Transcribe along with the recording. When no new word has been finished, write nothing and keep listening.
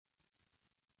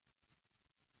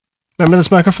Remember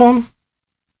this microphone?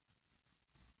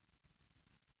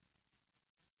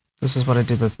 This is what I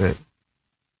did with it.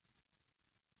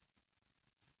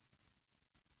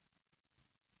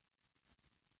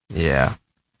 Yeah.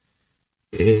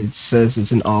 It says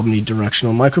it's an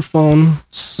omnidirectional microphone,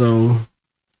 so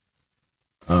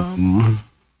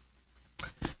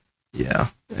yeah,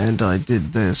 and I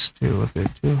did this too with it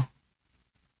too.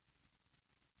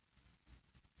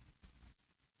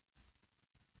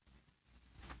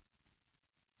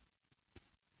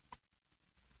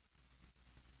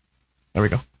 There we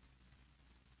go.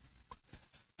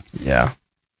 Yeah.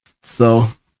 So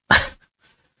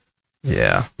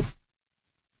yeah.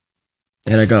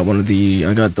 And I got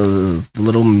the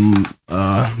little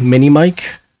mini mic.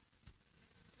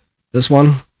 This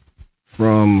one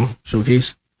from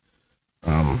Showcase.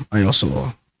 I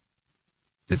also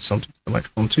did something to the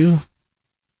microphone too.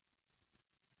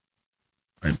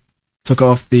 I took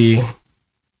off the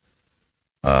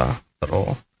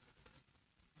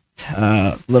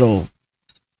little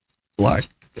black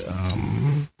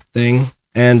thing,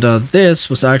 and this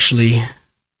was actually,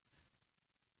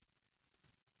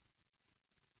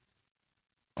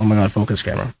 oh my god, focus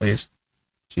camera, please.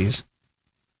 Jeez.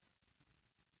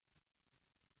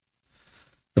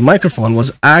 The microphone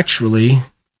was actually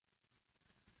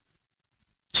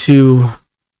too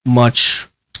much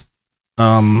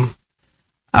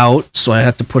out, so I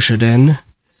had to push it in.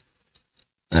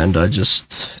 And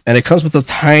it comes with a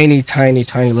tiny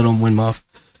little wind muff.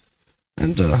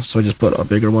 And so I just put a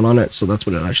bigger one on it, so that's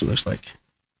what it actually looks like.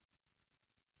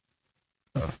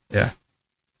 Yeah.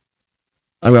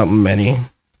 I've got many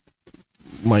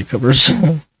mic covers.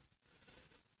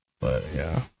 But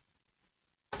yeah.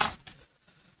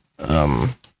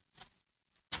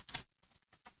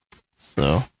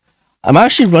 So I'm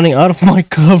actually running out of mic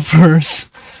covers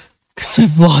because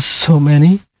I've lost so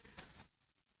many.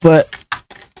 But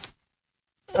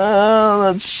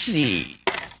let's see.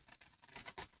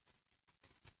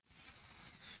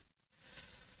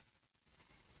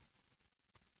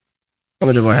 How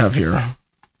many do I have here?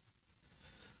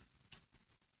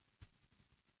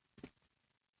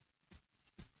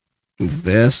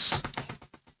 This.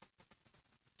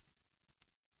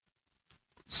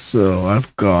 So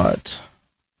I've got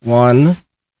 1,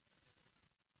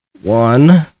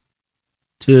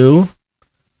 2,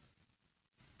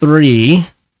 3,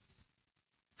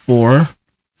 4,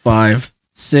 5,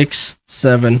 6,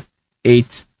 7,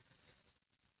 8,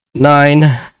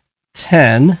 9,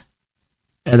 10,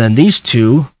 and then these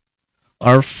two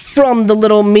are from the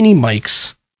little mini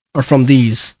mics, are from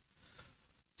these.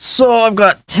 So I've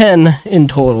got 10 in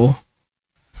total.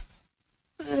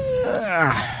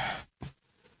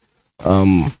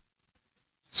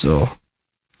 So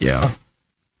yeah,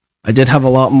 I did have a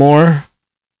lot more,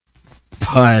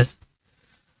 but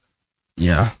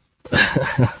yeah.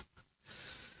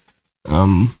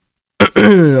 I'm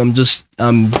just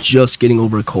getting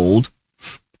over a cold.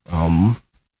 So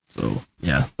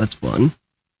yeah, that's fun.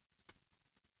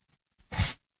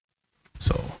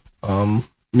 So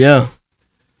yeah,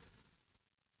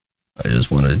 I just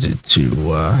wanted to do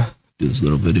this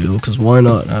little video because why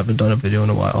not? I haven't done a video in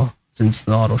a while since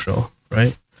the auto show,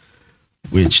 right?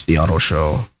 Which the auto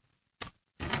show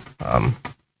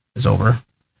is over.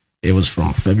 It was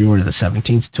from February the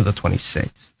 17th to the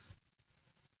 26th.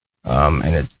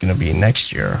 And it's gonna be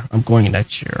next year. I'm going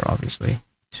next year, obviously,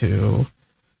 to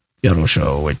the auto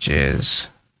show, which is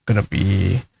gonna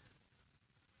be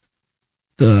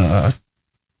the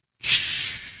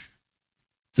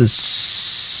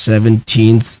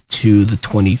 17th to the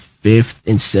 25th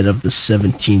instead of the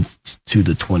 17th to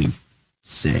the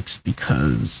 26th,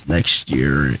 because next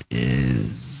year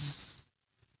is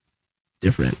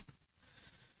different.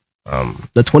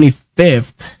 The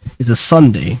 25th is a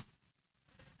Sunday,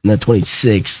 and the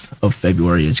 26th of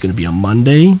February is going to be a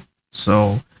Monday.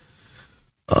 So,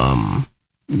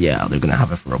 yeah, they're going to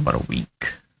have it for about a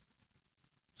week.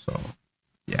 So,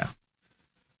 yeah.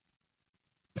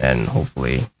 And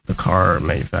hopefully the car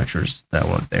manufacturers that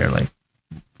weren't there, like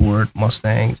Ford,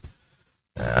 Mustangs,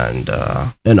 and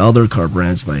other car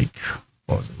brands like,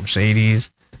 what was it,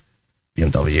 Mercedes,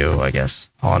 BMW, I guess,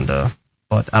 Honda.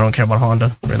 But I don't care about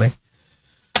Honda, really.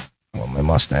 I want my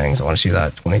Mustangs. I want to see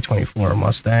that 2024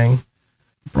 Mustang,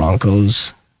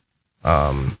 Broncos,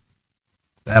 the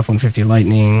F-150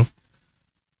 Lightning,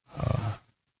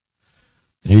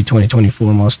 the new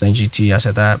 2024 Mustang GT. I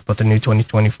said that, but the new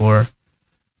 2024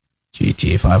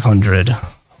 GT 500.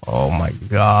 Oh my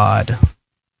god.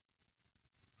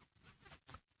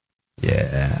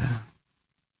 Yeah.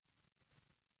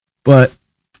 But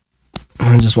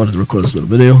I just wanted to record this little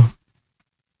video.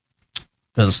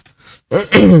 because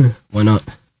why not?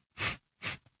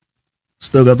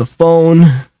 Still got the phone.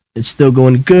 It's still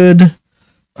going good.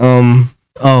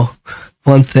 Oh,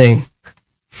 one thing.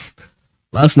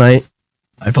 Last night,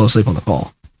 I fell asleep on the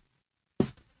call.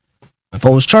 My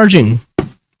phone was charging,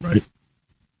 right?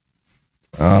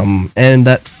 And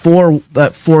that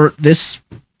for this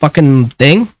fucking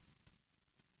thing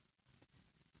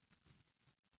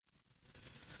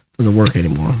doesn't work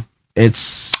anymore.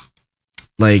 It's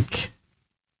like,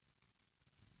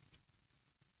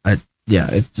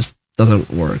 it just doesn't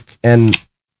work. And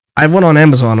I went on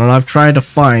Amazon and I've tried to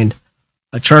find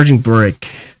a charging brick.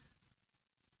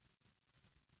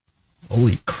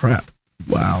 Holy crap.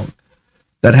 Wow.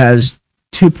 That has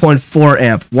 2.4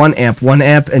 amp, 1 amp, 1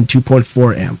 amp, and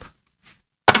 2.4 amp.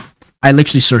 I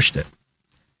literally searched it.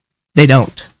 They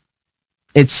don't.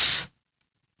 It's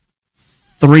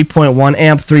 3.1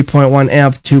 amp, 3.1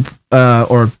 amp,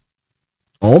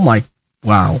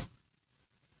 wow.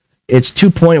 It's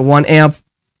 2.1 amp,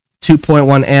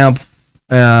 2.1 amp,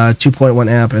 2.1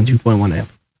 amp, and 2.1 amp.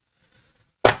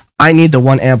 I need the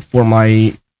 1 amp for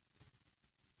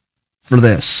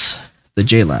this, the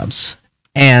JLabs,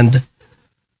 and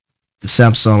the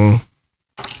Samsung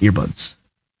earbuds.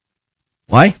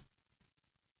 Why?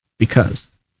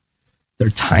 Because they're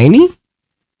tiny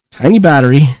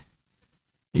battery.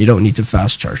 You don't need to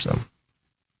fast charge them.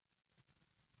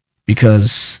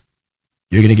 Because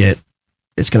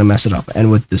it's going to mess it up.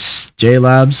 And with this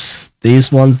JLabs,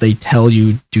 these ones, they tell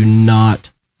you do not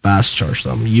fast charge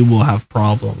them. You will have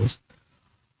problems.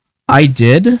 I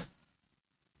did.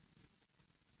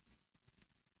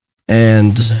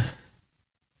 And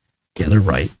yeah, they're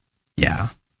right. Yeah.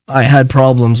 I had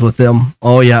problems with them.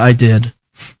 Oh yeah, I did.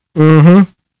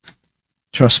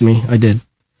 Trust me, I did.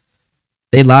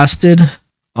 They lasted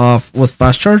with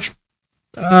fast charge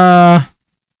 2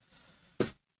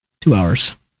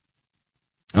 hours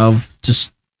of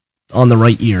just on the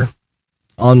right ear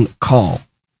on call.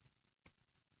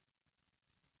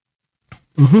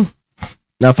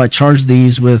 Now if I charge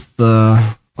these with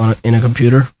in a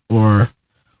computer or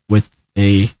with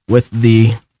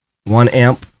the 1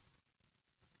 amp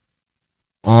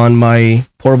on my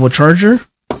portable charger,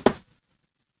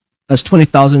 that's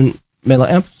 20,000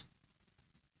 milliamps.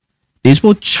 These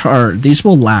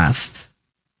will last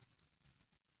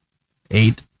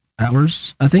 8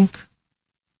 hours, I think.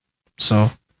 So,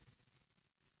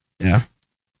 yeah.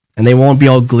 And they won't be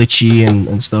all glitchy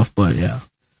and stuff, but yeah.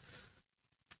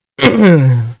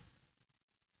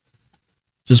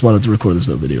 Just wanted to record this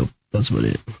little video. That's about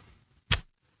it.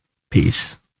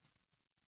 Peace.